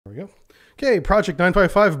There we go. Okay, Project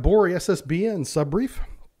 955 Borei SSBN subbrief.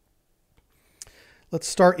 Let's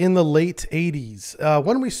start in the late 80s.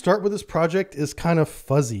 When we start with this project is kind of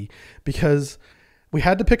fuzzy because we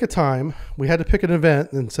had to pick a time. We had to pick an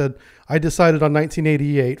event and said, I decided on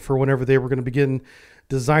 1988 for whenever they were going to begin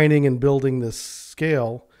designing and building this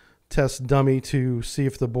scale test dummy to see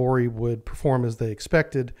if the Borei would perform as they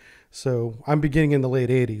expected. So I'm beginning in the late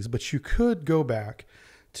 80s, but you could go back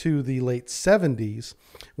to the late 70s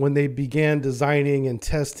when they began designing and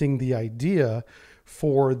testing the idea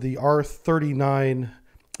for the R-39,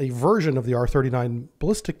 a version of the R-39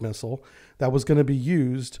 ballistic missile that was going to be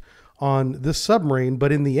used on this submarine,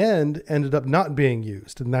 but in the end ended up not being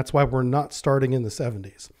used. And that's why we're not starting in the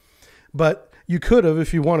 70s. But you could have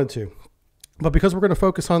if you wanted to. But because we're going to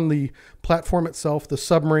focus on the platform itself, the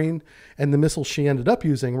submarine, and the missile she ended up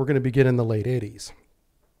using, we're going to begin in the late 80s.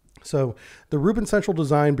 So the Rubin Central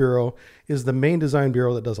Design Bureau is the main design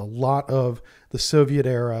bureau that does a lot of the Soviet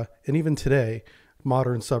era, and even today,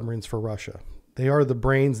 modern submarines for Russia. They are the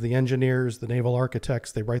brains, the engineers, the naval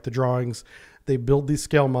architects. They write the drawings, they build these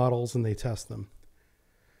scale models, and they test them.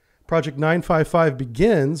 Project 955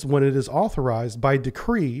 begins when it is authorized by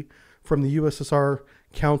decree from the USSR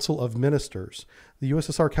Council of Ministers. The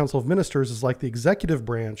USSR Council of Ministers is like the executive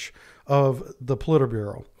branch of the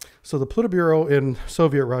Politburo. So the Politburo in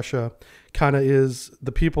Soviet Russia kind of is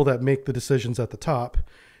the people that make the decisions at the top,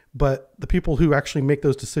 but the people who actually make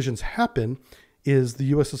those decisions happen is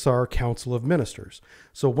the USSR Council of Ministers.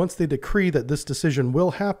 So once they decree that this decision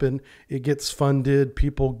will happen, it gets funded,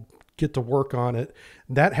 people get to work on it.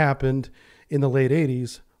 That happened in the late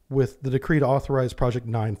 80s with the decree to authorize Project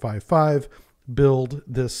 955, build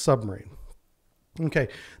this submarine. Okay,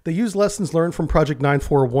 they used lessons learned from Project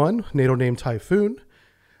 941, NATO named Typhoon.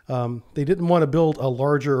 They didn't want to build a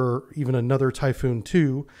larger or even another Typhoon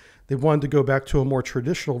 2. They wanted to go back to a more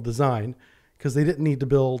traditional design because they didn't need to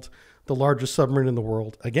build the largest submarine in the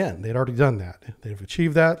world again. They'd already done that. They've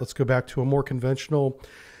achieved that. Let's go back to a more conventional,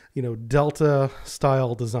 Delta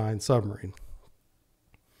style design submarine.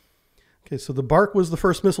 Okay, so the Bark was the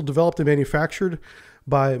first missile developed and manufactured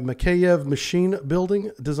by Makayev Machine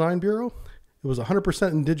Building Design Bureau. It was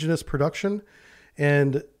 100% indigenous production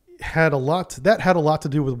and had a lot to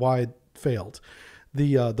do with why it failed.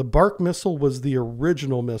 The Bark missile was the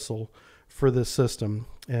original missile for this system,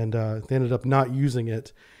 and they ended up not using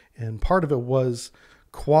it. And part of it was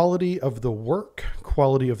quality of the work,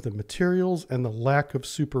 quality of the materials, and the lack of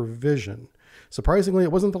supervision. Surprisingly,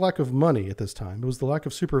 it wasn't the lack of money at this time. It was the lack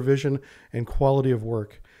of supervision and quality of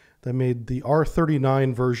work that made the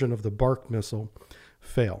R-39 version of the Bark missile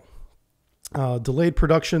fail. Delayed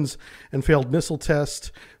productions and failed missile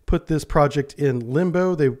tests put this project in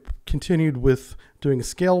limbo. They continued with doing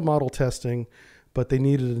scale model testing, but they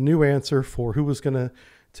needed a new answer for who was going to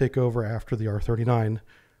take over after the R-39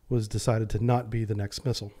 was decided to not be the next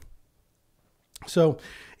missile. So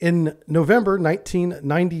in November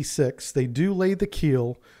 1996, they do lay the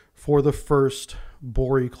keel for the first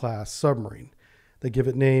Borei class submarine. They give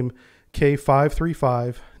it name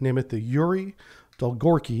K535, name it the Yuri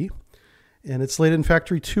Dolgorky, and it's slated in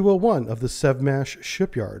Factory 201 of the Sevmash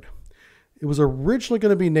shipyard. It was originally going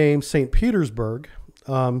to be named St. Petersburg.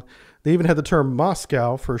 They even had the term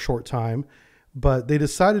Moscow for a short time, but they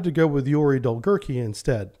decided to go with Yuri Dolgorky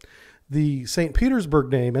instead. The St. Petersburg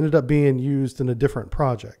name ended up being used in a different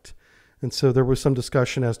project. And so there was some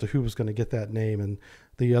discussion as to who was going to get that name, and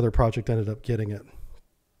the other project ended up getting it.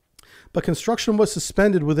 But construction was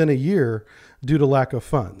suspended within a year due to lack of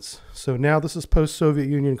funds. So now this is post-Soviet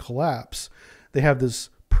Union collapse. They have this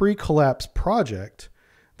pre-collapse project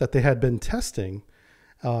that they had been testing.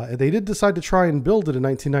 And they did decide to try and build it in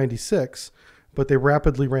 1996, but they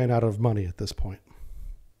rapidly ran out of money at this point.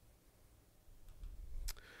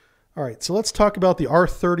 All right, so let's talk about the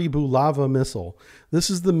R-30 Bulava missile. This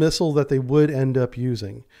is the missile that they would end up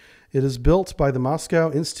using. It is built by the Moscow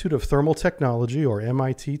Institute of Thermal Technology, or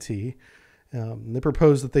MITT. They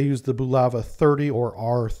propose that they use the Bulava 30 or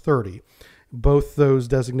R-30. Both those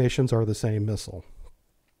designations are the same missile.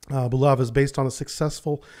 Bulava is based on a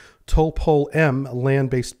successful Topol-M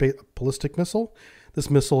land-based ballistic missile. This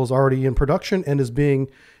missile is already in production and is being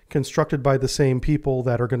constructed by the same people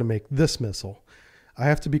that are going to make this missile. I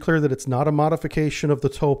have to be clear that it's not a modification of the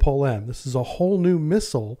Topol-M. This is a whole new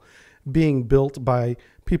missile being built by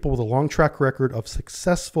people with a long track record of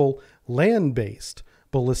successful land-based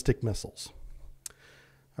ballistic missiles.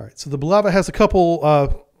 All right, so the Bulava has a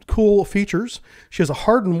couple cool features. She has a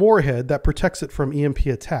hardened warhead that protects it from EMP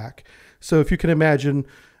attack. So if you can imagine,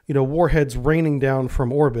 warheads raining down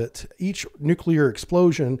from orbit, each nuclear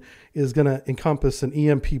explosion is going to encompass an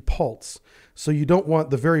EMP pulse. So you don't want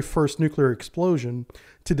the very first nuclear explosion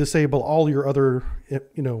to disable all your other,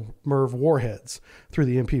 MIRV warheads through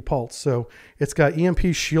the EMP pulse. So it's got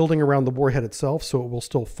EMP shielding around the warhead itself, so it will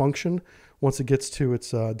still function once it gets to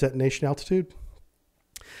its detonation altitude.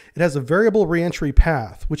 It has a variable reentry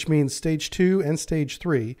path, which means stage 2 and stage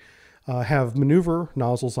 3 have maneuver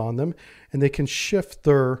nozzles on them, and they can shift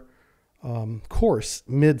their course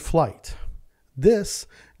mid-flight. This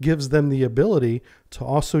gives them the ability to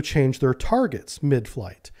also change their targets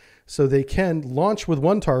mid-flight. So they can launch with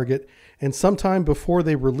one target, and sometime before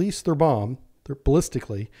they release their bomb,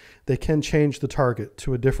 ballistically, they can change the target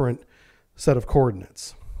to a different set of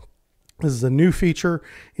coordinates. This is a new feature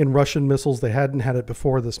in Russian missiles. They hadn't had it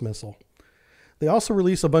before this missile. They also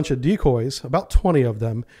release a bunch of decoys, about 20 of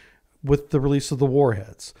them, with the release of the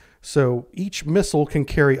warheads. So each missile can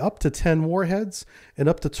carry up to 10 warheads and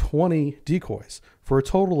up to 20 decoys for a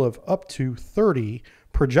total of up to 30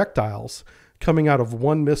 projectiles coming out of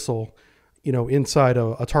one missile, inside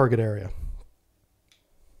a target area.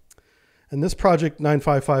 And this project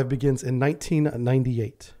 955 begins in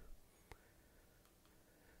 1998.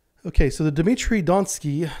 Okay, so the Dmitry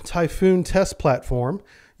Donsky Typhoon test platform,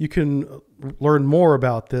 you can learn more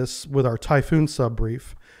about this with our Typhoon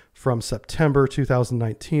subbrief from September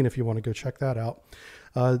 2019 if you want to go check that out.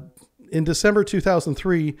 In December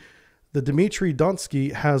 2003, the Dmitry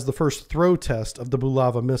Donsky has the first throw test of the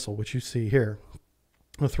Bulava missile, which you see here.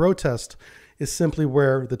 A throw test is simply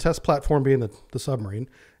where the test platform, being the submarine,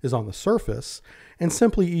 is on the surface and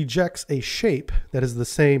simply ejects a shape that is the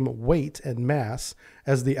same weight and mass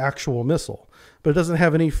as the actual missile. But it doesn't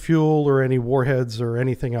have any fuel or any warheads or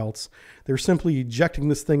anything else. They're simply ejecting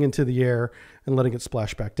this thing into the air and letting it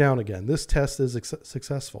splash back down again. This test is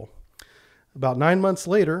successful. About 9 months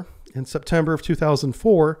later, in September of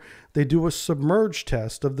 2004, they do a submerged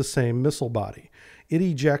test of the same missile body. It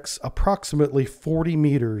ejects approximately 40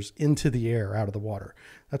 meters into the air out of the water.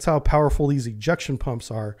 That's how powerful these ejection pumps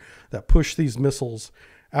are that push these missiles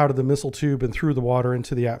out of the missile tube and through the water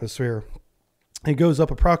into the atmosphere. It goes up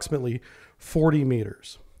approximately 40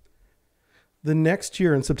 meters. The next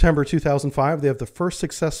year, in September 2005, they have the first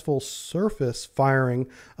successful surface firing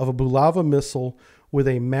of a Bulava missile with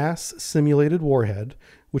a mass simulated warhead,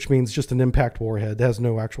 which means just an impact warhead. It has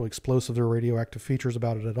no actual explosive or radioactive features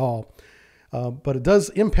about it at all. But it does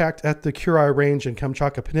impact at the Kurai Range and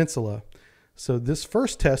Kamchatka Peninsula. So this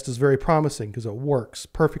first test is very promising because it works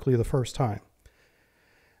perfectly the first time.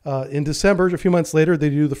 In December, a few months later, they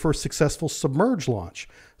do the first successful submerged launch.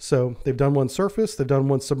 So they've done one surface, they've done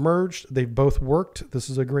one submerged, they've both worked. This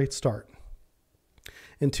is a great start.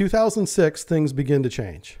 In 2006, things begin to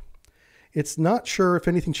change. It's not sure if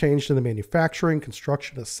anything changed in the manufacturing,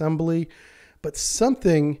 construction, assembly, but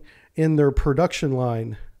something in their production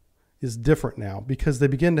line is different now because they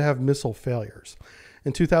begin to have missile failures.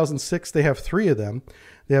 In 2006, they have 3 of them.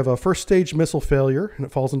 They have a first stage missile failure, and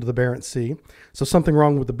it falls into the Barents Sea. So something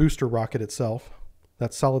wrong with the booster rocket itself.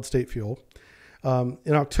 That's solid state fuel. In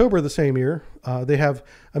October the same year, they have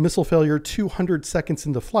a missile failure 200 seconds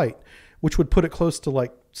into flight, which would put it close to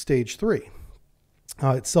like stage 3.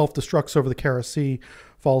 It self-destructs over the Kara Sea,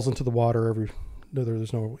 falls into the water.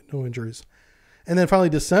 There's no injuries. And then finally,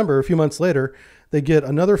 December, a few months later, they get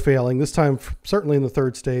another failing, this time certainly in the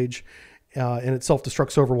 3rd stage, and it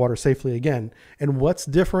self-destructs over water safely again. And what's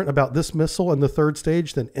different about this missile in the 3rd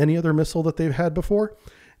stage than any other missile that they've had before?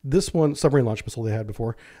 This one, submarine launch missile they had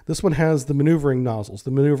before, this one has the maneuvering nozzles,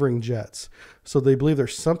 the maneuvering jets. So they believe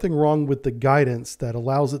there's something wrong with the guidance that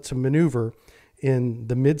allows it to maneuver in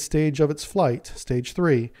the mid stage of its flight, stage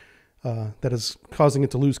 3, that is causing it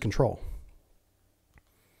to lose control.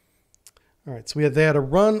 All right, so they had a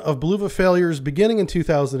run of Bulava failures beginning in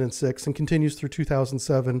 2006 and continues through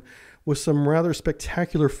 2007 with some rather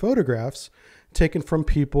spectacular photographs taken from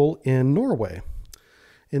people in Norway.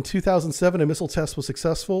 In 2007, a missile test was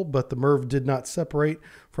successful, but the MIRV did not separate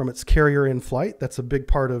from its carrier in flight. That's a big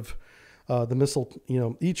part of the missile.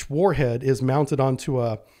 Each warhead is mounted onto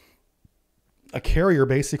a carrier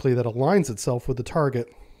basically that aligns itself with the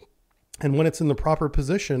target. And when it's in the proper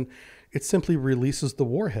position, it simply releases the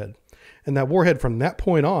warhead. And that warhead from that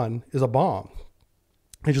point on is a bomb.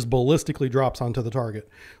 It just ballistically drops onto the target,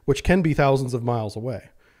 which can be thousands of miles away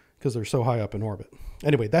because they're so high up in orbit.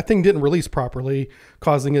 Anyway, that thing didn't release properly,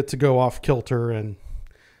 causing it to go off kilter and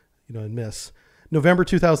miss. November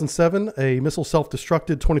 2007, a missile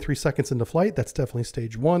self-destructed 23 seconds into flight. That's definitely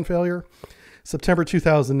stage 1 failure. September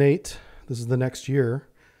 2008, this is the next year,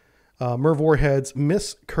 MIRV warheads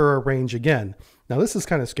miss Kura range again. Now this is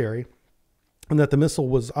kind of scary. And that the missile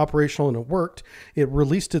was operational and it worked. It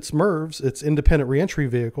released its MIRVs, its independent reentry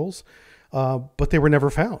vehicles, but they were never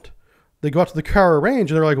found. They go out to the Kara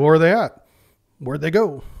range and they're like, where are they at? Where'd they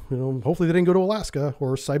go? Hopefully they didn't go to Alaska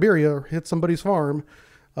or Siberia or hit somebody's farm,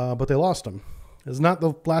 but they lost them. It's not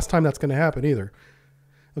the last time that's going to happen either.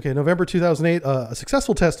 Okay, November 2008, a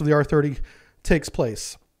successful test of the R30 takes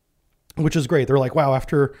place, which is great. They're like, wow,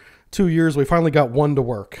 after 2 years, we finally got one to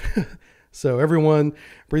work. So everyone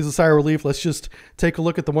breathes a sigh of relief. Let's just take a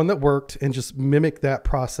look at the one that worked and just mimic that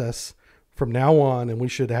process from now on, and we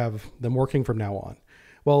should have them working from now on.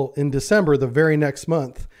 Well, in December, the very next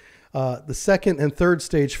month, the second and third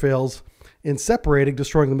stage fails in separating,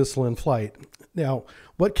 destroying the missile in flight. Now,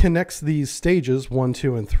 what connects these stages, 1,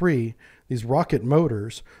 2, and 3, these rocket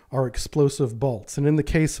motors, are explosive bolts. And in the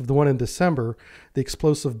case of the one in December, the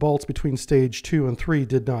explosive bolts between stage 2 and 3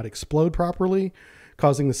 did not explode properly,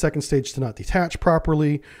 causing the second stage to not detach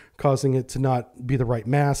properly, causing it to not be the right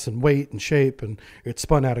mass and weight and shape, and it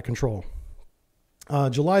spun out of control.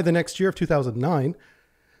 July the next year of 2009,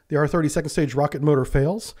 the R-30 second stage rocket motor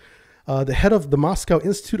fails. The head of the Moscow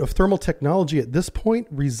Institute of Thermal Technology at this point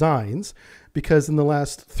resigns because in the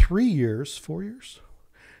last 3 years, 4 years,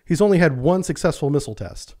 he's only had one successful missile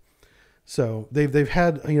test. So they've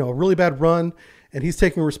had a really bad run, and he's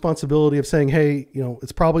taking responsibility of saying, hey,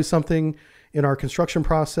 it's probably something in our construction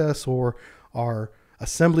process or our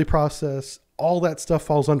assembly process. All that stuff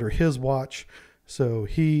falls under his watch, so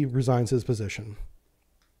he resigns his position.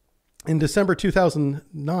 In December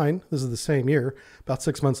 2009, this is the same year, about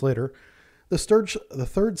 6 months later, the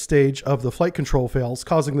third stage of the flight control fails,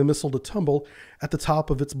 causing the missile to tumble at the top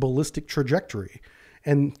of its ballistic trajectory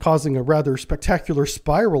and causing a rather spectacular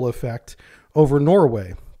spiral effect over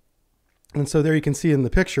Norway. And so there you can see in the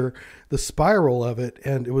picture the spiral of it,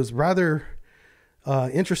 and it was rather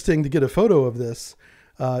interesting to get a photo of this.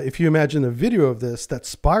 If you imagine a video of this, that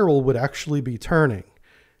spiral would actually be turning.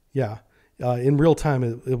 Yeah. In real time,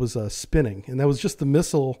 it was spinning, and that was just the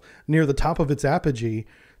missile near the top of its apogee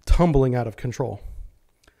tumbling out of control.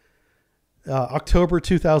 October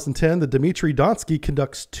 2010, the Dmitry Donsky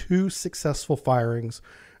conducts 2 successful firings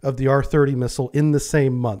of the R-30 missile in the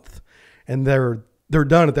same month, and they're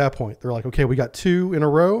done at that point. They're like, okay, we got 2 in a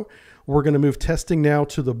row. We're going to move testing now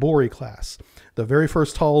to the Borei class. The very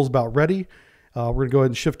first hull is about ready. We're going to go ahead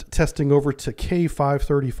and shift testing over to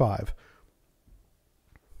K535.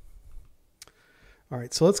 All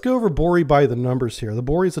right, so let's go over Borei by the numbers here. The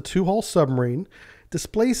Borei is a 2-hull submarine,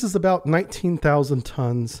 displaces about 19,000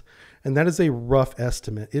 tons, and that is a rough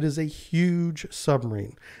estimate. It is a huge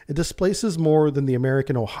submarine. It displaces more than the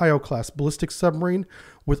American Ohio-class ballistic submarine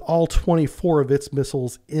with all 24 of its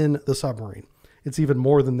missiles in the submarine. It's even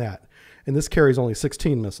more than that, and this carries only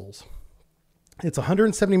 16 missiles. It's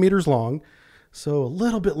 170 meters long, so a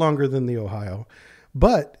little bit longer than the Ohio,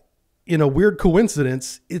 but in a weird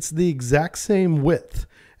coincidence, it's the exact same width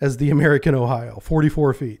as the American Ohio,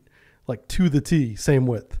 44 feet, like to the T, same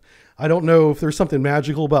width. I don't know if there's something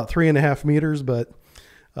magical about 3.5 meters, but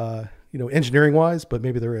engineering wise, but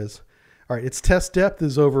maybe there is. All right. Its test depth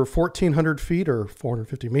is over 1,400 feet or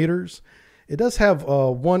 450 meters. It does have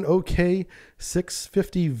one OK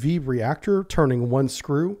 650V reactor turning 1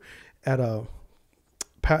 screw at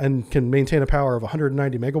and can maintain a power of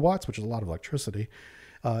 190 megawatts, which is a lot of electricity.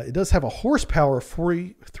 It does have a horsepower of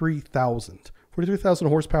 43,000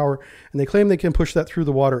 horsepower, and they claim they can push that through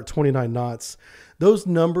the water at 29 knots. Those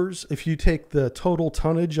numbers, if you take the total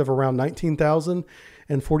tonnage of around 19,000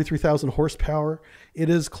 and 43,000 horsepower,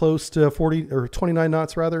 it is close to 29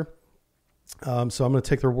 knots rather. So I'm going to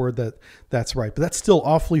take their word that that's right, but that's still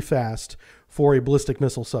awfully fast for a ballistic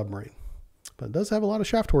missile submarine. But it does have a lot of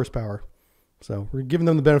shaft horsepower, so we're giving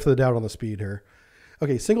them the benefit of the doubt on the speed here.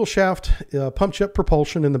 Okay, single shaft pump jet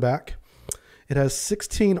propulsion in the back. It has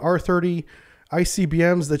 16 R-30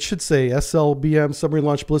 ICBMs that should say SLBM, submarine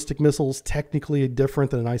launched ballistic missiles, technically different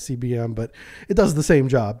than an ICBM, but it does the same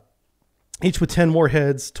job. Each with 10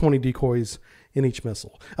 warheads, 20 decoys in each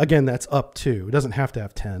missile. Again, that's up to. It doesn't have to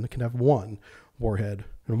have 10. It can have 1 warhead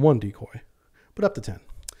and 1 decoy, but up to 10.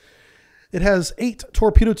 It has 8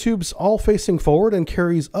 torpedo tubes all facing forward and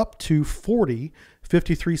carries up to 40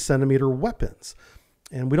 53-centimeter weapons.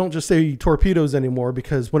 And we don't just say torpedoes anymore,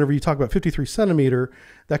 because whenever you talk about 53 centimeter,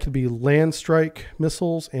 that could be land strike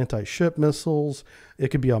missiles, anti-ship missiles. It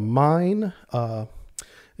could be a mine.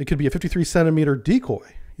 It could be a 53 centimeter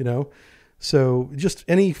decoy, So just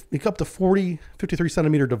up to 40 53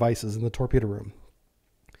 centimeter devices in the torpedo room.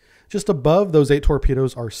 Just above those 8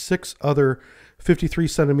 torpedoes are 6 other 53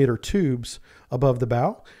 centimeter tubes above the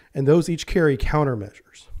bow, and those each carry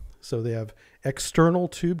countermeasures. So they have external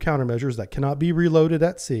tube countermeasures that cannot be reloaded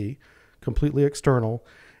at sea, completely external,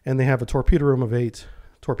 and they have a torpedo room of 8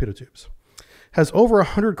 torpedo tubes. has over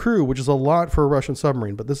 100 crew, which is a lot for a Russian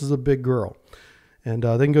submarine, but this is a big girl. And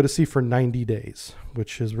they can go to sea for 90 days,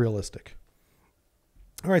 which is realistic.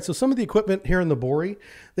 All right, so some of the equipment here in the Borei,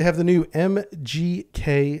 they have the new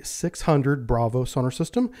MGK 600 Bravo sonar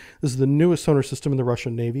system. This is the newest sonar system in the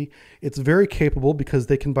Russian Navy. It's very capable because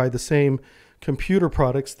they can buy the same computer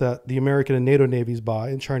products that the American and NATO navies buy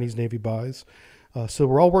and Chinese Navy buys. So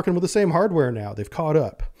we're all working with the same hardware now. They've caught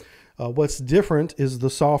up. What's different is the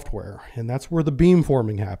software, and that's where the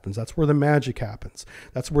beamforming happens. That's where the magic happens.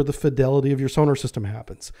 That's where the fidelity of your sonar system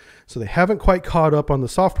happens. So they haven't quite caught up on the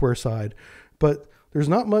software side, but there's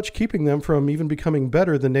not much keeping them from even becoming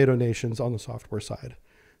better than NATO nations on the software side.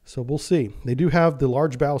 So we'll see. They do have the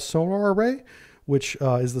large bow sonar array, which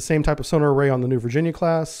is the same type of sonar array on the New Virginia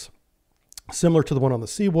class, similar to the one on the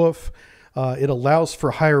Seawolf. It allows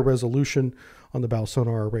for higher resolution on the bow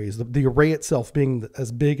sonar arrays. The array itself, being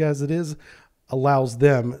as big as it is, allows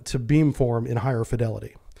them to beamform in higher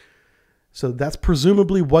fidelity. So that's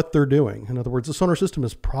presumably what they're doing. In other words, the sonar system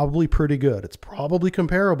is probably pretty good. It's probably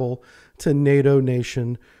comparable to NATO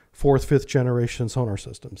nation 4th, 5th generation sonar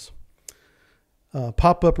systems.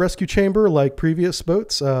 Pop-up rescue chamber like previous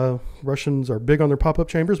boats. Russians are big on their pop-up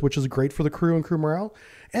chambers, which is great for the crew and crew morale.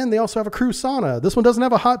 And they also have a crew sauna. This one doesn't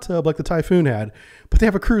have a hot tub like the Typhoon had, but they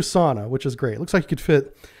have a crew sauna, which is great. It looks like you could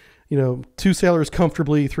fit, 2 sailors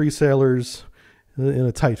comfortably, 3 sailors in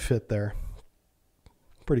a tight fit there.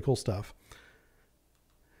 Pretty cool stuff.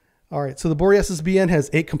 All right, so the Borei SSBN has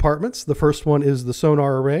 8 compartments. The first one is the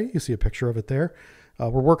sonar array. You see a picture of it there.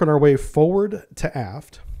 We're working our way forward to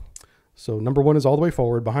aft. So number 1 is all the way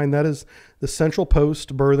forward. Behind that is the central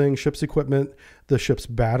post, berthing, ship's equipment, the ship's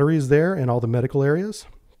batteries there, and all the medical areas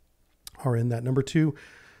are in that number 2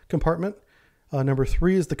 compartment. Number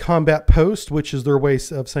 3 is the combat post, which is their way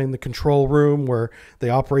of saying the control room where they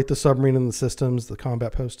operate the submarine and the systems. The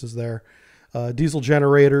combat post is there. Diesel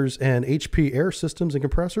generators and HP air systems and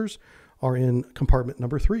compressors are in compartment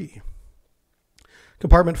number 3.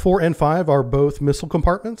 Compartment 4 and 5 are both missile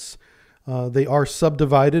compartments. They are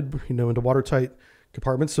subdivided, into watertight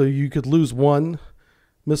compartments. So you could lose one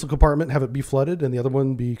missile compartment, have it be flooded, and the other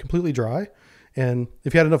one be completely dry. And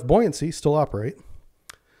if you had enough buoyancy, still operate.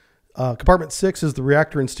 Compartment 6 is the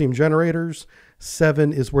reactor and steam generators.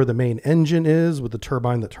 7 is where the main engine is with the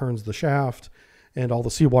turbine that turns the shaft and all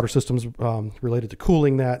the seawater systems related to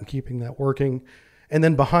cooling that and keeping that working. And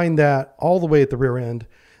then behind that, all the way at the rear end,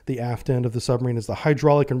 the aft end of the submarine, is the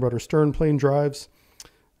hydraulic and rudder stern plane drives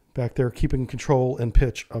back there, keeping control and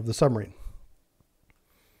pitch of the submarine.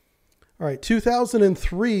 All right,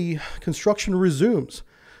 2003, construction resumes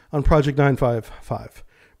on Project 955.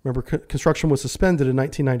 Remember, construction was suspended in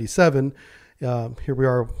 1997. Here we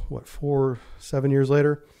are, 7 years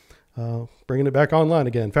later, bringing it back online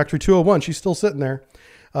again. Factory 201, she's still sitting there.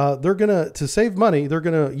 They're going to save money, they're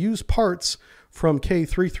going to use parts from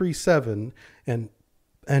K337 and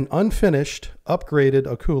an unfinished, upgraded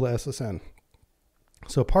Akula SSN.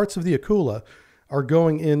 So parts of the Akula are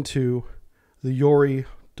going into the Yuri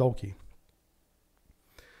Dolki.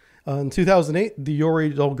 In 2008, the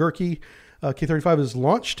Yuri Dolgurki K-35 is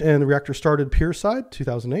launched and the reactor started pier side,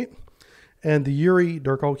 2008. And the Yuri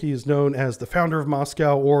Dolgurki is known as the founder of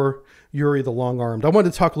Moscow, or Yuri the Long-Armed. I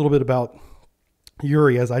wanted to talk a little bit about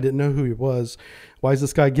Yuri, as I didn't know who he was. Why is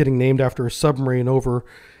this guy getting named after a submarine over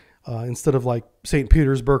instead of like St.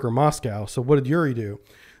 Petersburg or Moscow? So what did Yuri do?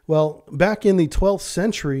 Well, back in the 12th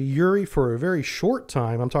century, Yuri, for a very short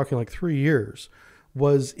time, I'm talking like 3 years,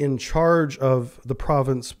 was in charge of the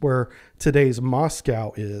province where today's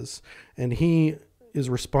Moscow is. And he is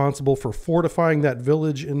responsible for fortifying that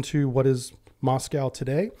village into what is Moscow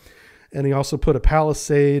today. And he also put a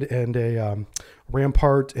palisade and a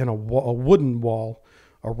rampart and a wooden wall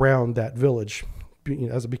around that village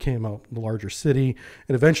as it became a larger city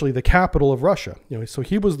and eventually the capital of Russia. So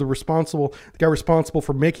he was the guy responsible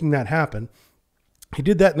for making that happen. He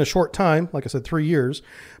did that in a short time, like I said, 3 years,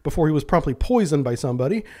 before he was promptly poisoned by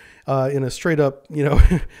somebody in a straight up,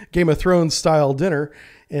 Game of Thrones style dinner,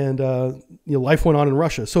 and life went on in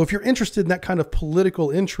Russia. So if you're interested in that kind of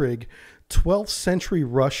political intrigue, 12th century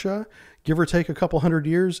Russia, give or take a couple hundred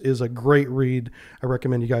years, is a great read. I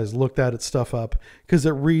recommend you guys look that stuff up because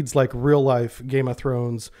it reads like real life Game of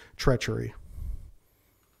Thrones treachery.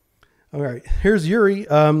 All right, here's Yuri,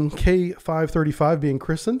 K535 being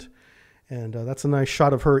christened. And that's a nice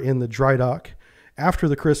shot of her in the dry dock. After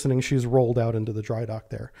the christening, she's rolled out into the dry dock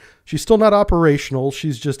there. She's still not operational.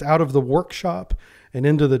 She's just out of the workshop and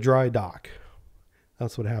into the dry dock.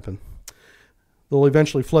 That's what happened. They'll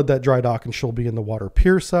eventually flood that dry dock and she'll be in the water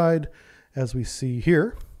pier side, as we see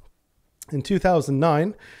here. In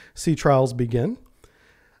 2009, sea trials begin.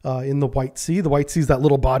 in the White Sea. The White Sea is that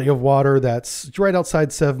little body of water that's right outside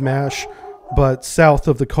Sevmash, but south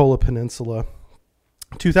of the Kola Peninsula.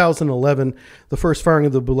 2011, the first firing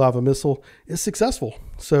of the Bulava missile is successful.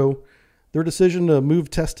 So their decision to move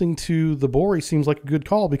testing to the Borei seems like a good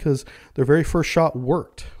call because their very first shot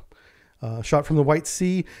worked. Shot from the White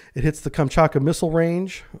Sea, it hits the Kamchatka missile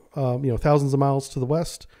range, thousands of miles to the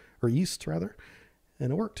west, or east rather,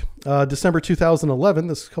 and it worked. December 2011,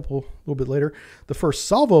 this a little bit later, the first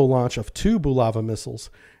salvo launch of 2 Bulava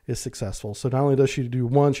missiles is successful. So not only does she do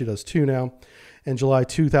 1, she does 2 now. In July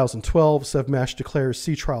 2012, Sevmash declares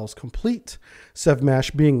sea trials complete.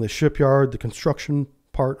 Sevmash being the shipyard, the construction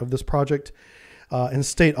part of this project, and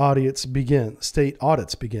state audits begin.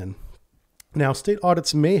 Now, state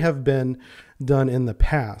audits may have been done in the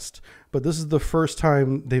past, but this is the first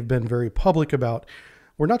time they've been very public about,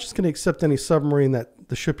 we're not just going to accept any submarine that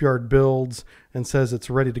the shipyard builds and says it's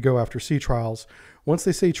ready to go after sea trials. Once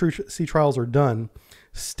they say sea trials are done,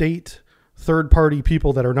 state third-party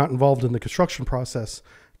people that are not involved in the construction process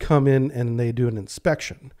come in and they do an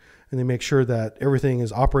inspection and they make sure that everything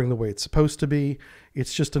is operating the way it's supposed to be.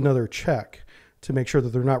 It's just another check to make sure that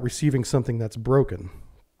they're not receiving something that's broken.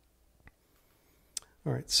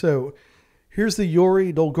 All right, so here's the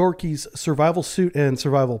Yuri Dolgorky's survival suit and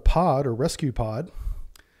survival pod or rescue pod.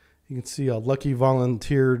 You can see a lucky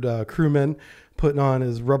volunteered crewman putting on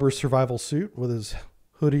his rubber survival suit with his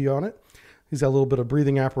hoodie on it. He's got a little bit of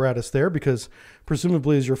breathing apparatus there because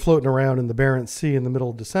presumably as you're floating around in the Barents Sea in the middle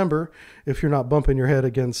of December, if you're not bumping your head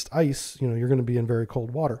against ice, you're going to be in very cold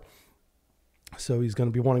water. So he's going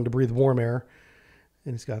to be wanting to breathe warm air.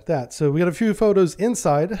 And he's got that. So we got a few photos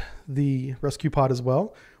inside the rescue pod as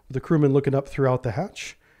well, with the crewmen looking up throughout the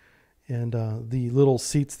hatch and the little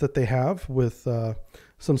seats that they have with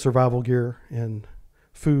some survival gear and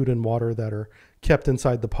food and water that are kept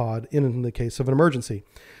inside the pod in the case of an emergency.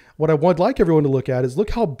 What I would like everyone to look at is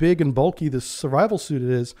look how big and bulky this survival suit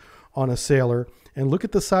is on a sailor, and look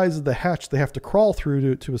at the size of the hatch they have to crawl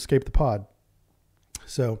through to escape the pod.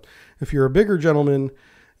 So if you're a bigger gentleman,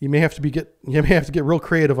 you may have to get real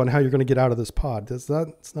creative on how you're going to get out of this pod. It's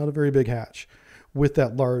not a very big hatch with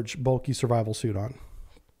that large, bulky survival suit on.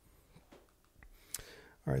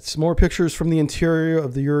 All right, some more pictures from the interior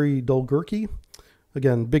of the Yuri Dolgorky.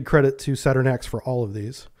 Again, big credit to Saturnax for all of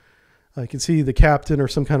these. You can see the captain or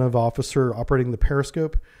some kind of officer operating the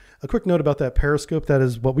periscope. A quick note about that periscope, that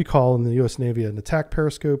is what we call in the U.S. Navy an attack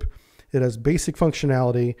periscope. It has basic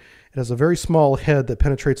functionality. It has a very small head that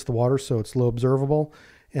penetrates the water, so it's low observable.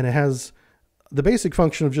 And it has the basic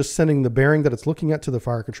function of just sending the bearing that it's looking at to the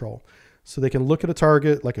fire control. So they can look at a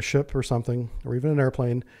target like a ship or something, or even an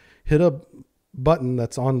airplane, hit a button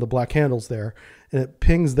that's on the black handles there, and it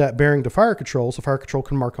pings that bearing to fire control. So fire control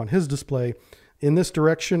can mark on his display in this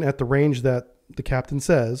direction at the range that the captain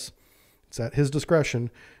says, it's at his discretion,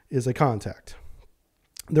 is a contact.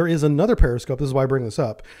 There is another periscope, this is why I bring this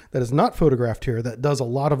up, that is not photographed here, that does a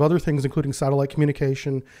lot of other things, including satellite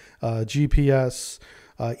communication, GPS,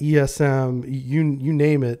 ESM, you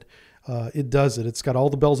name it, it does it. It's got all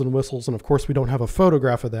the bells and whistles, and of course we don't have a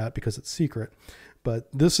photograph of that because it's secret. But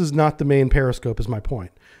this is not the main periscope is my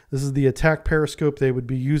point. This is the attack periscope they would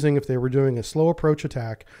be using if they were doing a slow approach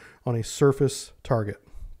attack on a surface target.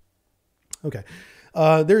 Okay,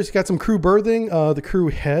 there's got some crew berthing, the crew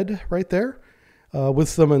head right there. With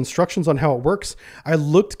some instructions on how it works. I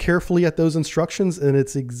looked carefully at those instructions and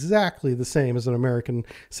it's exactly the same as an American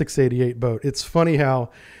 688 boat. It's funny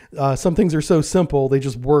how some things are so simple, they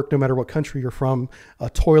just work no matter what country you're from. A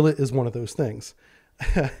toilet is one of those things.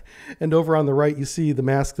 And over on the right, you see the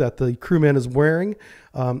mask that the crewman is wearing.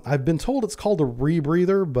 I've been told it's called a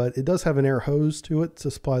rebreather, but it does have an air hose to it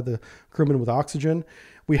to supply the crewman with oxygen.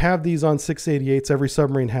 We have these on 688s. Every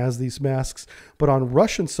submarine has these masks, but on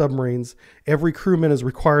Russian submarines, every crewman is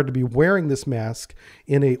required to be wearing this mask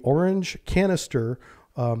in a orange canister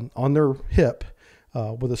on their hip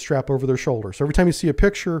with a strap over their shoulder. So every time you see a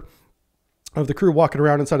picture of the crew walking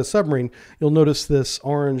around inside a submarine, you'll notice this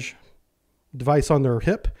orange device on their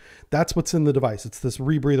hip. That's what's in the device. It's this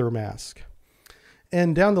rebreather mask.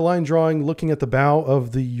 And down the line drawing, looking at the bow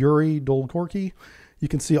of the Yuri Dolgorky, you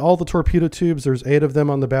can see all the torpedo tubes. There's 8 of them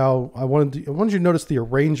on the bow. I wanted you to notice the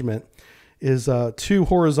arrangement is 2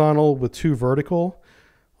 horizontal with 2 vertical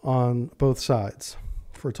on both sides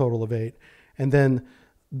for a total of 8. And then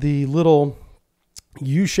the little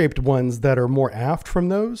U-shaped ones that are more aft from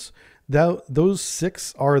those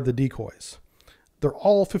 6 are the decoys. They're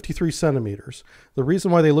all 53 centimeters. The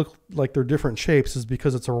reason why they look like they're different shapes is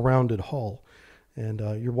because it's a rounded hull. And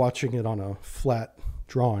you're watching it on a flat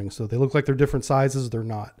drawing. So they look like they're different sizes. They're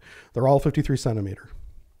not. They're all 53 centimeter.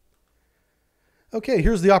 Okay,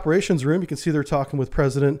 here's the operations room. You can see they're talking with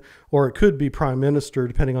President, or it could be Prime Minister,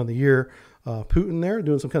 depending on the year, Putin there,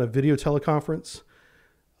 doing some kind of video teleconference.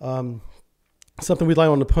 Something we'd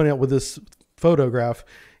like to point out with this photograph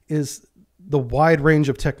is the wide range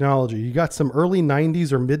of technology. You got some early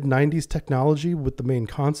 90s or mid 90s technology with the main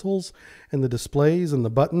consoles and the displays and the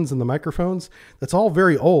buttons and the microphones. That's all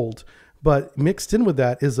very old, but mixed in with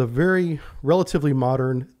that is a very relatively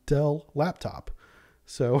modern Dell laptop.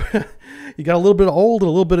 So you got a little bit of old and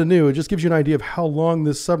a little bit of new. It just gives you an idea of how long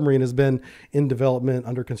this submarine has been in development,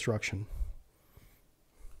 under construction.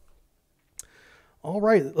 All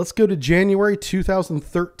right, let's go to January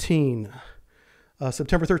 2013.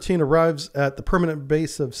 September 13 arrives at the permanent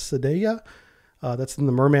base of Cadillac. That's in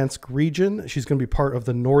the Murmansk region. She's going to be part of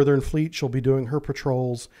the Northern Fleet. She'll be doing her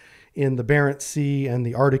patrols in the Barents Sea and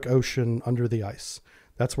the Arctic Ocean under the ice.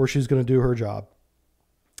 That's where she's going to do her job.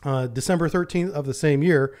 December 13th of the same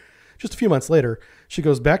year, just a few months later, she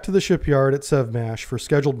goes back to the shipyard at Sevmash for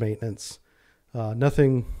scheduled maintenance.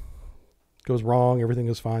 Nothing goes wrong. Everything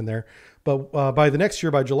is fine there. But by the next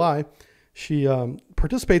year, by July, she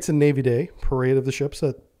participates in Navy Day, parade of the ships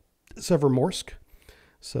at Severomorsk.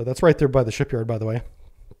 So that's right there by the shipyard, by the way.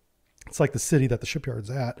 It's like the city that the shipyard's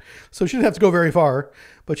at. So she didn't have to go very far,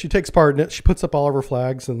 but she takes part in it. She puts up all of her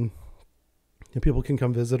flags, and people can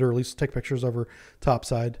come visit, or at least take pictures of her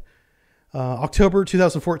topside. October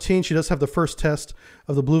 2014, she does have the first test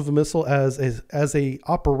of the Bulava missile as a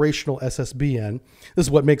operational SSBN. This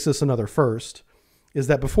is what makes this another first, is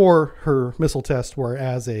that before her missile tests were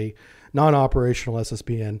as a non-operational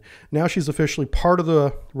SSBN. Now she's officially part of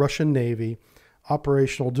the Russian Navy,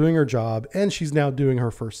 operational, doing her job, and she's now doing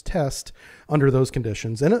her first test under those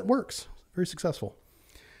conditions, and it works. Very successful.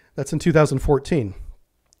 That's in 2014.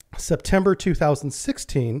 September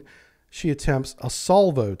 2016, she attempts a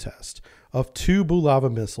salvo test of 2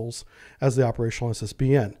 Bulava missiles as the operational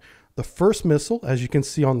SSBN. The first missile, as you can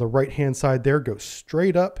see on the right-hand side there, goes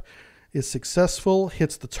straight up, is successful,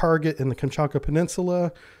 hits the target in the Kamchatka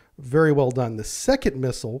Peninsula. Very well done. The second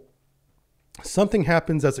missile, something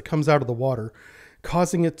happens as it comes out of the water,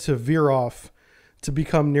 causing it to veer off to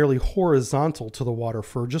become nearly horizontal to the water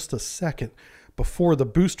for just a second before the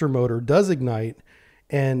booster motor does ignite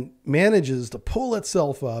and manages to pull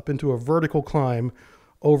itself up into a vertical climb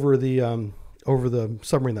over the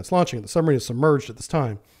submarine that's launching it. The submarine is submerged at this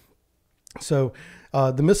time. So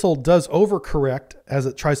the missile does overcorrect as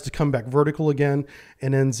it tries to come back vertical again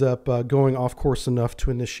and ends up going off course enough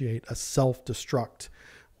to initiate a self-destruct,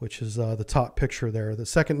 which is the top picture there. The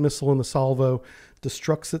second missile in the salvo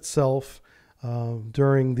destructs itself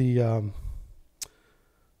during the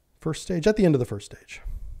first stage, at the end of the first stage.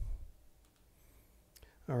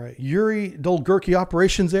 All right, Yuri Dolgurky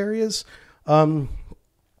operations areas. So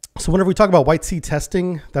whenever we talk about White Sea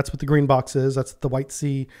testing, that's what the green box is. That's the White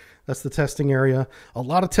Sea. That's the testing area. A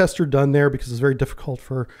lot of tests are done there because it's very difficult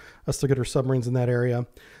for us to get our submarines in that area.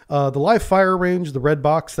 The live fire range, the red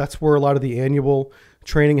box, that's where a lot of the annual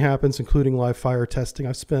training happens, including live fire testing.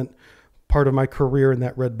 I've spent part of my career in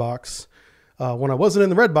that red box. When I wasn't in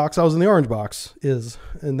the red box, I was in the orange box,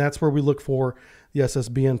 and that's where we look for the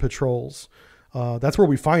SSBN patrols. That's where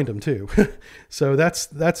we find them too. So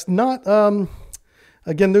that's not,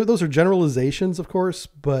 again, those are generalizations, of course,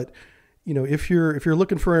 but you know, if you're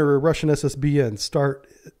looking for a Russian SSBN, start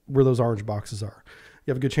where those orange boxes are.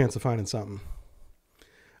 You have a good chance of finding something.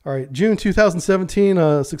 All right, June 2017,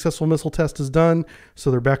 a successful missile test is done,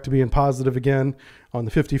 so they're back to being positive again on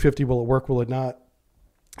the 50-50. Will it work? Will it not?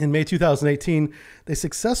 In May 2018, they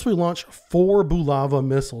successfully launched 4 Bulava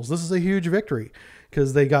missiles. This is a huge victory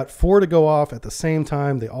because they got 4 to go off at the same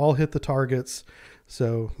time. They all hit the targets.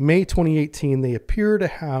 So May 2018, they appear to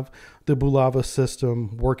have the Bulava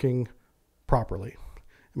system working properly.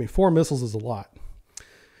 I mean, 4 missiles is a lot.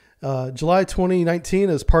 July 2019,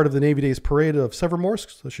 as part of the Navy Days parade of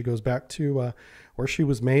Severomorsk, so she goes back to where she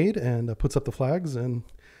was made and puts up the flags and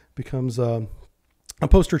becomes a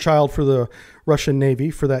poster child for the Russian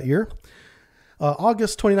Navy for that year.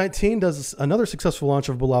 August 2019 does another successful launch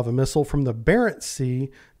of Bulava missile from the Barents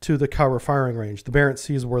Sea to the Kaura firing range. The Barents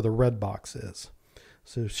Sea is where the red box is.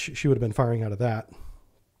 So she would have been firing out of that.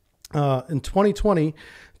 In 2020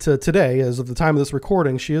 to today, as of the time of this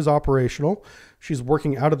recording, she is operational. She's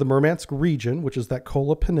working out of the Murmansk region, which is that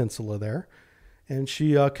Kola Peninsula there. And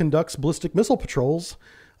she conducts ballistic missile patrols,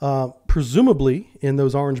 presumably in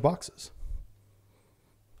those orange boxes.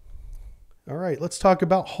 All right, let's talk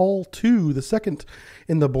about Hull 2, the second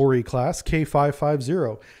in the Borei class,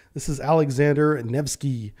 K550. This is Alexander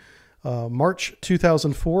Nevsky. March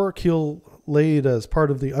 2004, keel laid as part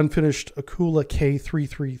of the unfinished Akula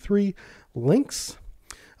K333 Lynx.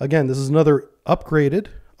 Again, this is another upgraded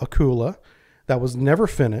Akula that was never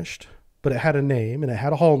finished, but it had a name and it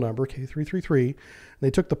had a hull number, K333. And they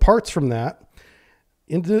took the parts from that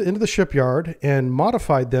into the shipyard and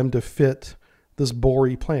modified them to fit this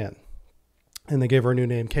Borei plan. And they gave her a new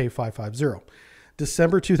name, K550.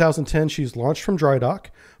 December 2010, she's launched from dry dock.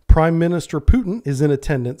 Prime Minister Putin is in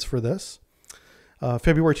attendance for this.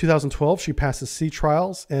 February 2012, she passes sea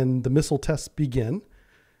trials and the missile tests begin.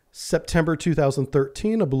 September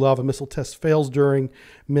 2013, a Bulava missile test fails during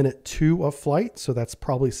minute 2 of flight. So that's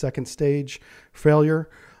probably second stage failure.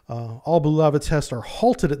 All Bulava tests are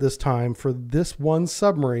halted at this time for this one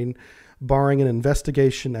submarine, barring an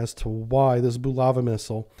investigation as to why this Bulava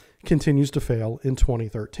missile continues to fail in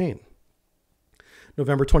 2013.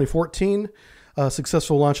 November 2014,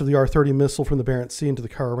 successful launch of the R-30 missile from the Barents Sea into the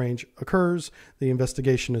Kara Range occurs. The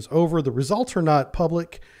investigation is over. The results are not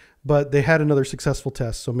public, but they had another successful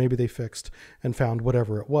test, so maybe they fixed and found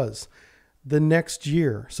whatever it was. The next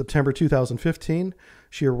year, September 2015,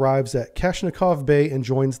 she arrives at Kashnikov Bay and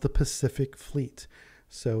joins the Pacific Fleet.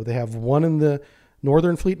 So they have one in the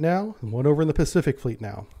Northern Fleet now and one over in the Pacific Fleet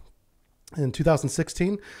now. In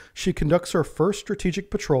 2016, she conducts her first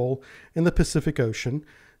strategic patrol in the Pacific Ocean.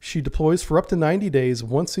 She deploys for up to 90 days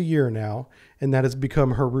once a year now, and that has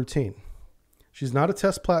become her routine. She's not a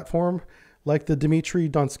test platform like the Dmitry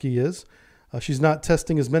Donsky is. She's not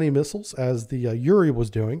testing as many missiles as the Yuri was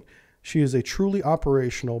doing. She is a truly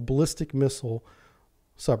operational ballistic missile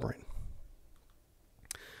submarine.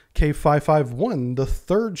 K551, the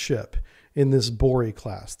third ship in this Borei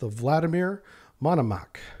class, the Vladimir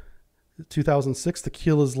Monomakh. 2006, the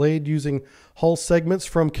keel is laid using hull segments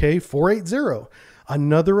from K480.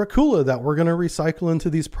 Another Akula that we're going to recycle into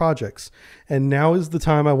these projects. And now is the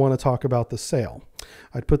time I want to talk about the sail.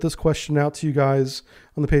 I'd put this question out to you guys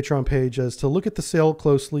on the Patreon page as to look at the sail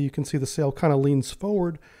closely. You can see the sail kind of leans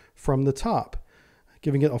forward from the top,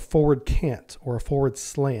 giving it a forward cant or a forward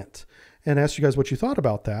slant. And asked you guys what you thought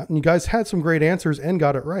about that. And you guys had some great answers and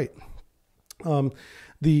got it right.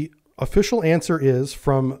 The official answer is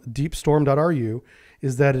from deepstorm.ru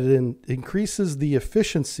is that it increases the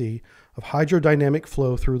efficiency of hydrodynamic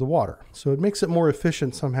flow through the water. So it makes it more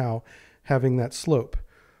efficient somehow having that slope.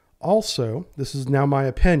 Also, this is now my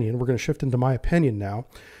opinion. We're going to shift into my opinion now.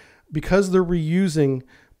 Because they're reusing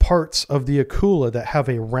parts of the Akula that have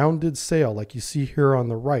a rounded sail, like you see here on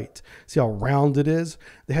the right. See how round it is?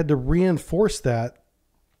 They had to reinforce that,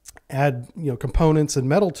 add components and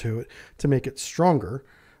metal to it to make it stronger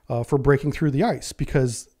for breaking through the ice,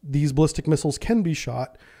 because these ballistic missiles can be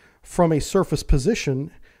shot from a surface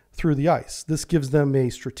position through the ice. This gives them a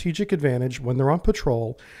strategic advantage when they're on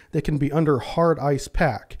patrol. They can be under hard ice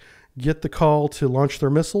pack, get the call to launch their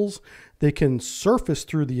missiles. They can surface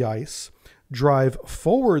through the ice, drive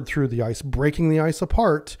forward through the ice, breaking the ice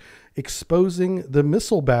apart, exposing the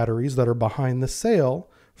missile batteries that are behind the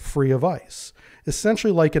sail free of ice,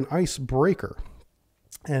 essentially like an icebreaker.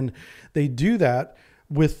 And they do that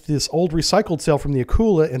with this old recycled sail from the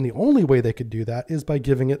Akula, and the only way they could do that is by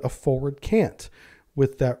giving it a forward cant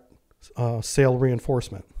with that sail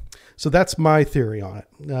reinforcement. So that's my theory on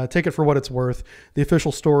it. Take it for what it's worth. The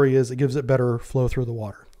official story is it gives it better flow through the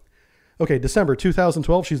water. Okay, December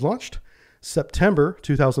 2012, she's launched. September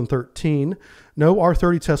 2013, no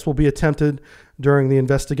R-30 test will be attempted during the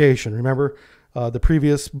investigation. Remember, the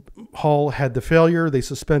previous hull had the failure. They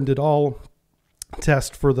suspended all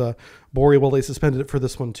tests for the Borei. Well, they suspended it for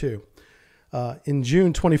this one too. In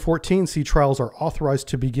June 2014, sea trials are authorized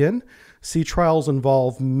to begin. Sea trials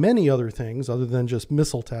involve many other things other than just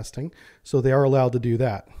missile testing, so they are allowed to do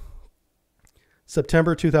that.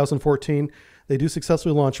 September 2014, they do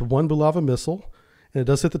successfully launch one Bulava missile, and it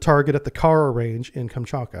does hit the target at the Kara range in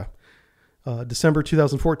Kamchatka. December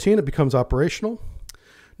 2014, it becomes operational.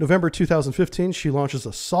 November 2015, she launches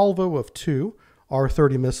a salvo of 2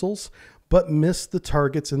 R-30 missiles, but missed the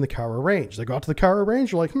targets in the Kara range. They got to the Kara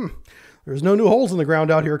range, you're like, there's no new holes in the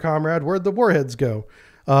ground out here, comrade. Where'd the warheads go?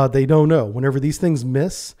 They don't know. Whenever these things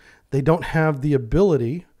miss, they don't have the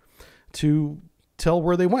ability to tell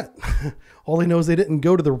where they went. All they know is they didn't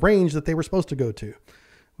go to the range that they were supposed to go to,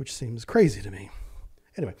 which seems crazy to me.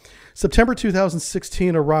 Anyway, September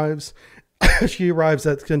 2016 arrives. She arrives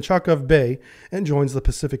at Kashnikov Bay and joins the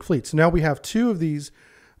Pacific Fleet. So now we have 2 of these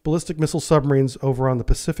ballistic missile submarines over on the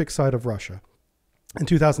Pacific side of Russia. In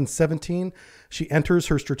 2017, she enters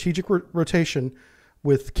her strategic rotation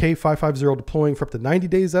with K550 deploying for up to 90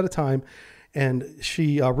 days at a time, and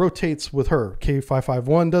she rotates with her.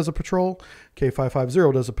 K551 does a patrol,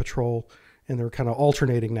 K550 does a patrol, and they're kind of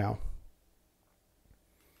alternating now.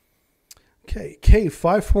 Okay,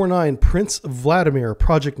 K549 Prince Vladimir,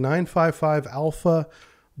 Project 955 Alpha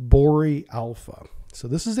Borei Alpha. So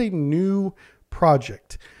this is a new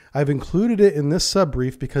project. I've included it in this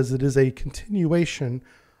subbrief because it is a continuation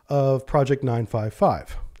of Project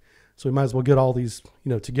 955. So we might as well get all these,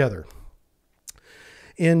 together.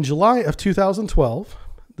 In July of 2012,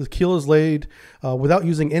 the keel is laid without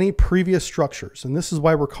using any previous structures. And this is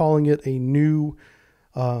why we're calling it a new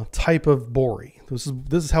type of Borei. This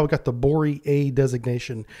is how it got the Borei A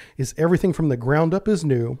designation, is everything from the ground up is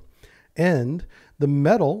new, and the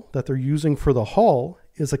metal that they're using for the hull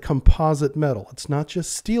is a composite metal. It's not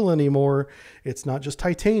just steel anymore. It's not just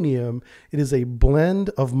titanium. It is a blend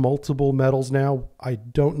of multiple metals now. I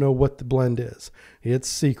don't know what the blend is. It's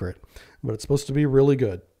secret, but it's supposed to be really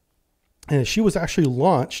good. And she was actually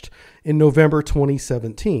launched in November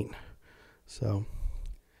 2017. So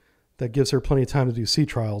that gives her plenty of time to do sea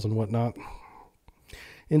trials and whatnot.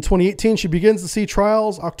 In 2018, she begins the sea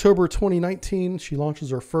trials. October 2019, she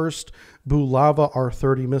launches her first Bulava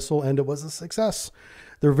R-30 missile, and it was a success.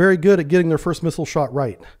 They're very good at getting their first missile shot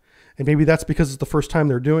right. And maybe that's because it's the first time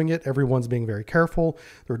they're doing it. Everyone's being very careful.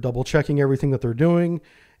 They're double checking everything that they're doing,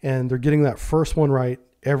 and they're getting that first one right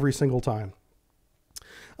every single time.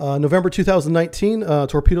 November 2019,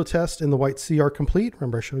 torpedo test in the White Sea are complete.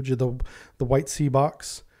 Remember I showed you the White Sea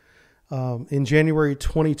box. In January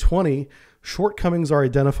 2020, shortcomings are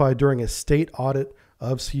identified during a state audit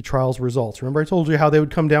of sea trials results. Remember I told you how they would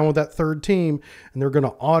come down with that third team and they're going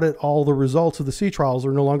to audit all the results of the sea trials.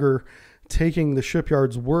 They're no longer taking the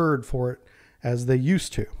shipyard's word for it as they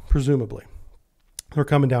used to, presumably. They're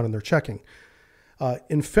coming down and they're checking.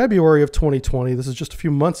 In February of 2020, this is just a few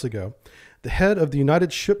months ago, the head of the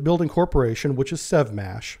United Shipbuilding Corporation, which is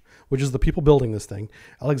SEVMASH, which is the people building this thing,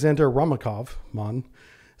 Alexander Ramakov,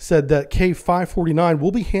 said that K-549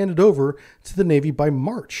 will be handed over to the Navy by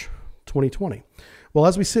March 2020. Well,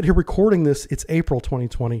 as we sit here recording this, it's April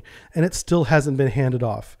 2020, and it still hasn't been handed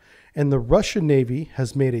off. And the Russian Navy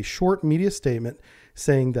has made a short media statement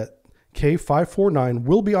saying that K-549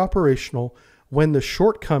 will be operational when the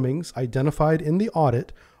shortcomings identified in the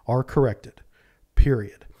audit are corrected,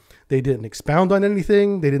 period. They didn't expound on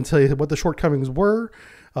anything. They didn't tell you what the shortcomings were.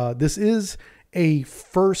 This is a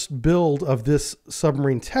first build of this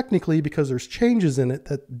submarine technically because there's changes in it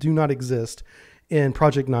that do not exist in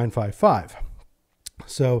Project 955.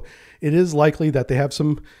 So it is likely that they have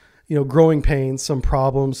some, growing pains, some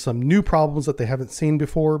problems, some new problems that they haven't seen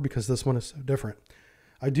before because this one is so different.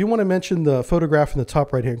 I do want to mention the photograph in the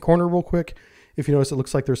top right-hand corner real quick. If you notice, it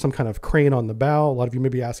looks like there's some kind of crane on the bow. A lot of you may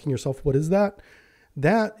be asking yourself, what is that?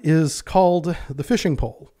 That is called the fishing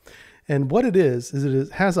pole. And what it is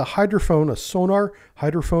it has a hydrophone, a sonar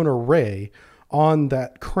hydrophone array on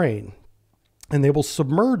that crane. And they will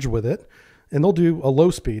submerge with it, and they'll do a low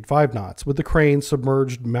speed, 5 knots, with the crane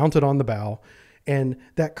submerged, mounted on the bow. And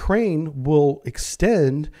that crane will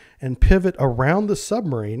extend and pivot around the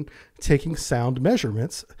submarine, taking sound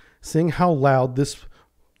measurements, seeing how loud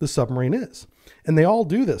the submarine is. And they all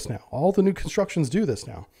do this now. All the new constructions do this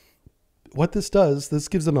now. What this does, this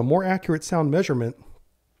gives them a more accurate sound measurement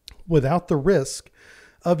without the risk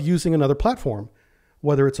of using another platform,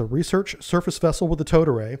 whether it's a research surface vessel with a towed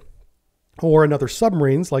array or another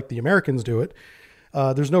submarines like the Americans do it.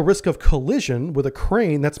 There's no risk of collision with a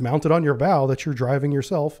crane that's mounted on your bow that you're driving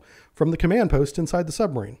yourself from the command post inside the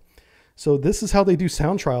submarine. So this is how they do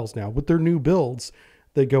sound trials now with their new builds.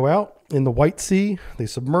 They go out in the White Sea, they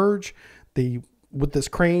submerge, they, with this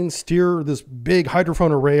crane, steer this big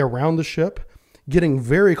hydrophone array around the ship, getting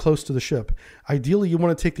very close to the ship. Ideally, you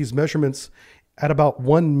want to take these measurements at about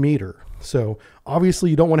 1 meter. So obviously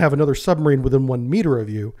you don't want to have another submarine within 1 meter of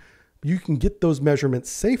you. You can get those measurements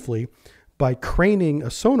safely by craning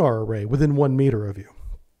a sonar array within 1 meter of you.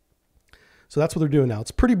 So that's what they're doing now.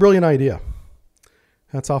 It's a pretty brilliant idea.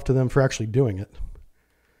 Hats off to them for actually doing it.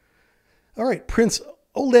 All right, Prince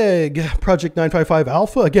Oleg, Project 955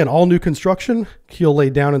 Alpha. Again, all new construction. Keel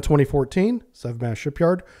laid down in 2014, SEVMASH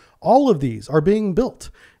Shipyard. All of these are being built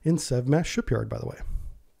in SEVMASH Shipyard, by the way.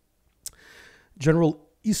 General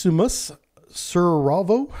Isumus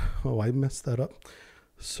Suravo. Oh, I messed that up.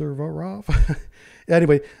 Survarov.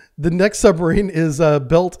 Anyway, the next submarine is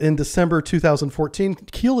built in December 2014.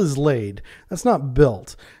 Keel is laid. That's not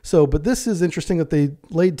built. So, but this is interesting that they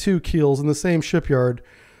laid 2 keels in the same shipyard,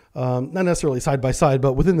 not necessarily side by side,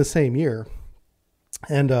 but within the same year.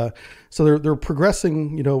 And so they're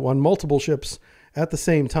progressing, on multiple ships at the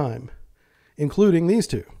same time, including these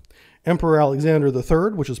 2. Emperor Alexander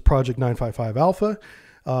III, which is Project 955 Alpha,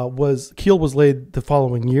 keel was laid the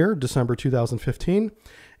following year, December 2015.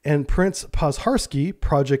 And Prince Pozharsky,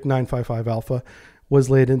 Project 955 Alpha, was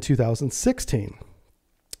laid in 2016.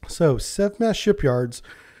 So SEVMASH shipyards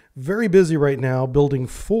very busy right now building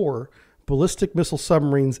 4 ballistic missile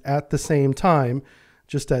submarines at the same time,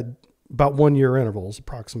 just at about 1-year intervals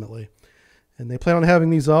approximately. And they plan on having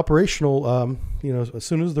these operational, as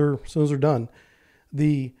soon as they're done.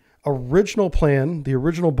 The original plan, the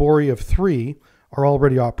original Borei of 3 are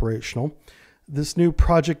already operational. This new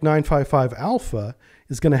Project 955 Alpha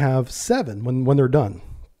is going to have 7 when they're done,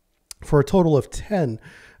 for a total of 10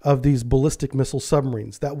 of these ballistic missile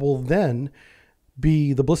submarines that will then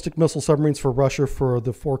be the ballistic missile submarines for Russia for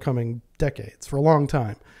the forthcoming decades, for a long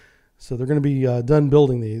time. So they're going to be done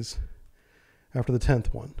building these after the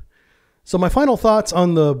 10th one. So my final thoughts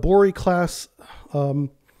on the Borei class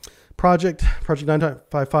Project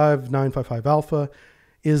 955 Alpha,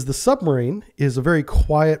 is the submarine is a very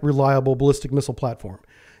quiet, reliable ballistic missile platform.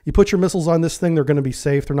 You put your missiles on this thing, they're going to be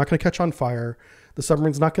safe. They're not going to catch on fire. The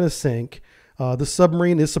submarine's not going to sink. The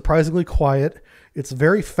submarine is surprisingly quiet. It's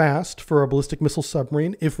very fast for a ballistic missile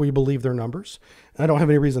submarine, if we believe their numbers. I don't have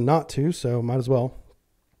any reason not to, so might as well.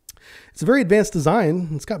 It's a very advanced design.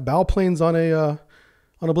 It's got bow planes on a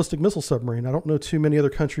ballistic missile submarine. I don't know too many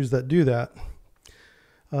other countries that do that.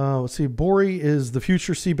 Let's see, Borei is the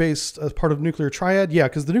future sea-based as part of nuclear triad. Yeah,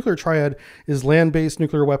 because the nuclear triad is land-based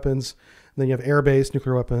nuclear weapons. And then you have air-based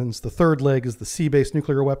nuclear weapons. The third leg is the sea-based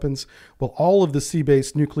nuclear weapons. Well, all of the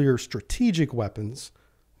sea-based nuclear strategic weapons,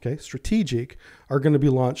 okay, strategic, are going to be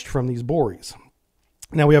launched from these Boreis.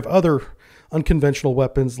 Now we have other unconventional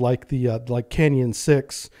weapons like the like Canyon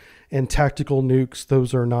 6 and tactical nukes.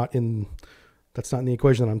 Those are not in, that's not in the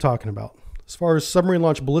equation that I'm talking about. As far as submarine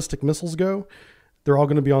launched ballistic missiles go, they're all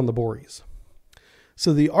going to be on the Boreis.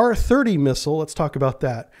 So the R-30 missile, let's talk about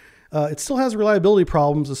that. It still has reliability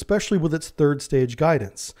problems, especially with its third stage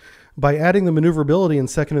guidance. By adding the maneuverability in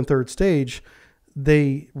second and third stage,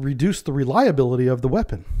 they reduce the reliability of the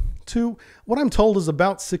weapon to what I'm told is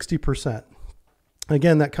about 60%.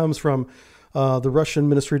 Again, that comes from the Russian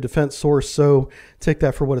Ministry of Defense source, so take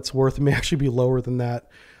that for what it's worth. It may actually be lower than that.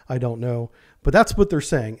 I don't know. But that's what they're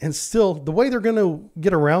saying. And still, the way they're going to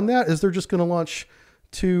get around that is they're just going to launch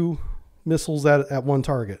 2 missiles at one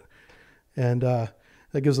target. And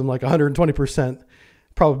that gives them like 120%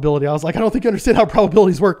 probability. I was like, I don't think you understand how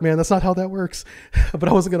probabilities work, man. That's not how that works. But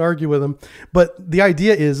I wasn't going to argue with them. But the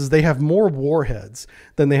idea is they have more warheads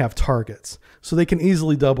than they have targets. So they can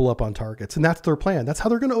easily double up on targets. And that's their plan. That's how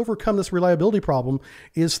they're going to overcome this reliability problem,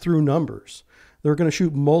 is through numbers. They're going to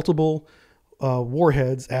shoot multiple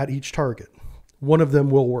warheads at each target. One of them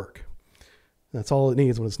will work. That's all it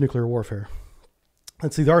needs when it's nuclear warfare.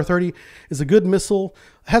 Let's see, the R-30 is a good missile,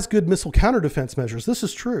 has good missile counter defense measures. This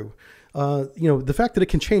is true. The fact that it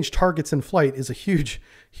can change targets in flight is a huge,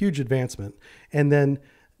 huge advancement. And then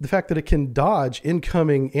the fact that it can dodge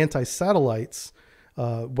incoming anti-satellites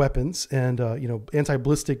weapons and,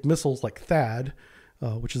 anti-ballistic missiles like THAAD,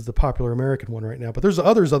 which is the popular American one right now. But there's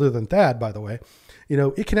others other than THAAD, by the way.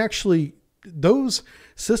 It can actually, those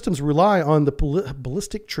systems rely on the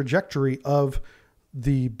ballistic trajectory of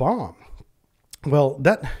the bomb. Well,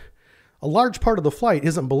 a large part of the flight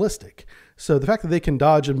isn't ballistic. So the fact that they can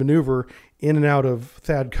dodge and maneuver in and out of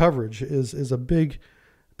THAAD coverage is a big,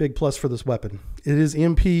 big plus for this weapon. It is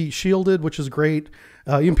EMP shielded, which is great.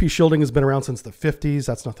 EMP shielding has been around since the 50s.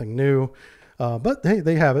 That's nothing new. But hey,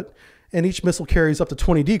 they have it. And each missile carries up to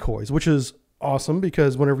 20 decoys, which is awesome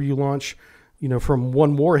because whenever you launch, from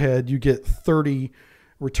one warhead, you get 30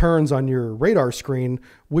 returns on your radar screen.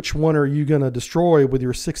 Which one are you going to destroy with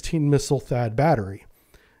your 16 missile THAAD battery?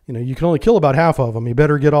 You can only kill about half of them. You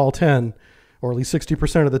better get all 10, or at least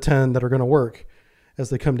 60% of the 10 that are going to work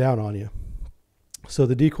as they come down on you. So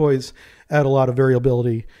the decoys add a lot of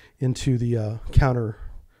variability into the counter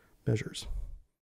measures.